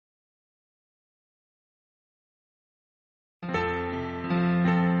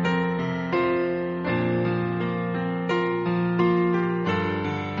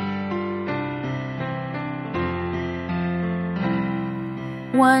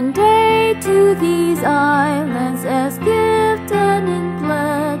one day to these islands as gift and in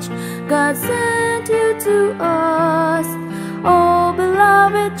pledge. God sent you to us, oh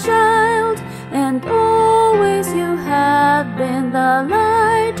beloved child, and always you have been the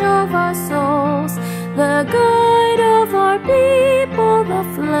light of our souls, the guide of our people, the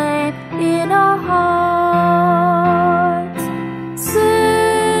flame in our hearts.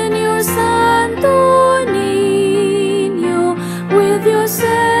 Señor Santo Niño, with your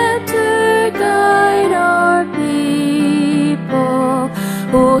scepter guide our people.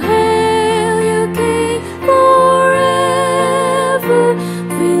 Oh, hail you King forever,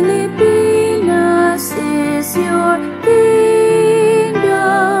 Filipinas is your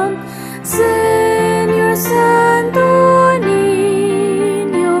kingdom. Señor Santo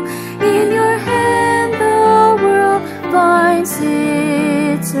Niño, in your hand the world finds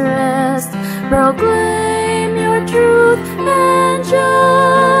its rest. Proclaim your truth and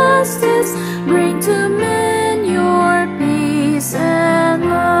justice, bring to men your peace and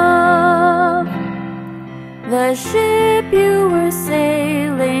love. The ship you were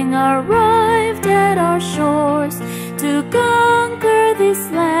sailing arrived at our shores to conquer this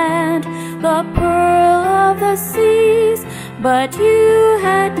land, the pearl of the seas, but you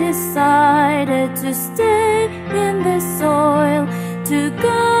had decided to stay in this soil, to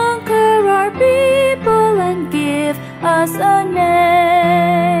conquer our people and give us a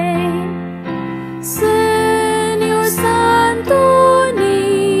name. Señor Santo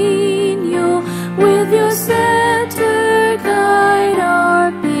Niño, with your scepter guide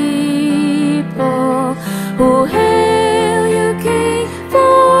our people. Oh, hail you King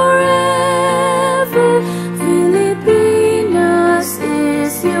forever, Filipinas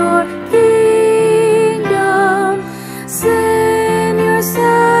is your kingdom. Señor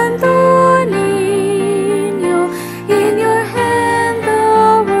Santo Niño, in your hand the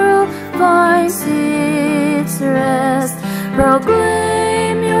world finds its rest.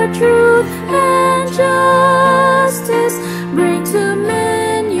 Proclaim your truth and justice, bring to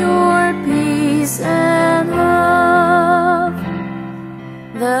men your peace and love.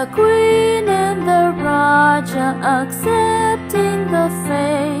 The Queen and the Raja, accepting the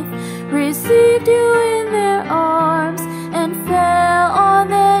faith, received you in their arms and fell on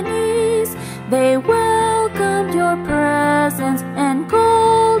their knees. They welcomed your presence and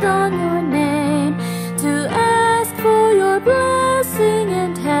called on your name to ask for your blessing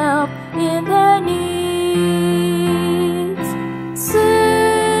and help in their needs.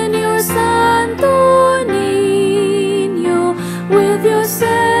 Señor Santo Niño, with your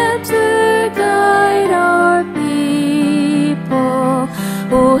scepter guide our people.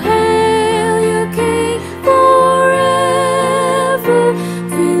 Oh, hail you King forever,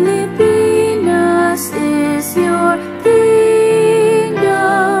 Filipinas is your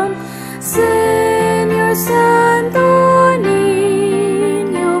kingdom. Señor Santo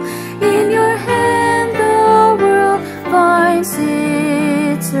Niño, in your hand the world finds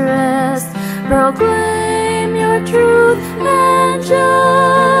its rest. Proclaim your truth and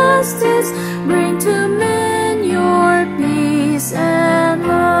justice, bring to men your peace and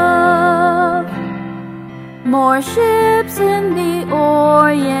love. More ships in the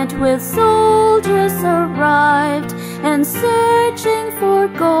Orient with soldiers arrived, and searching for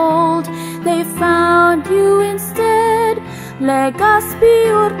gold they found you instead. Legazpi,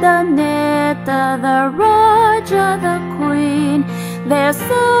 Urdaneta, the Raja, the Queen, their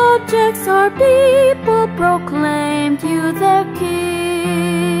subjects, our people, proclaimed you their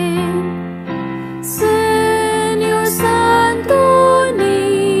king. Señor Santo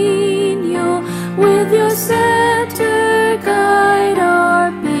Niño, with your scepter guide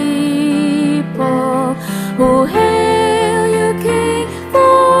our people. Oh, hail you King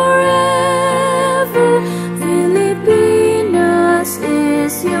forever, Filipinas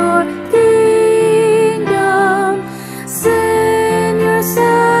is your kingdom. Señor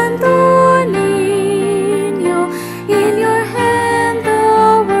Santo Niño, in your hand the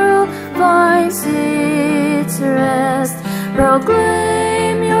world finds its rest.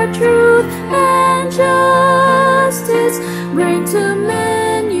 Proclaim your truth and justice, bring to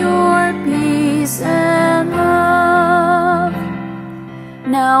men your peace and love.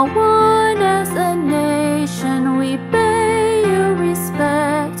 Now one as a nation we pay you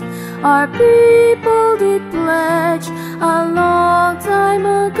respect. Our people did pledge a long time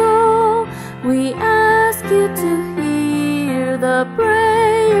ago. We ask you to hear the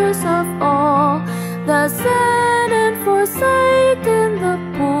prayers of all, the sad and forsaken, the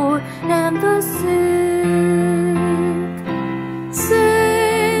poor and the sick.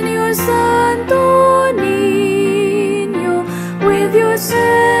 Señor Santo Niño, with with your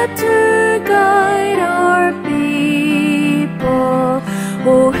scepter guide our people.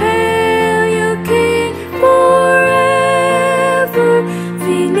 Oh,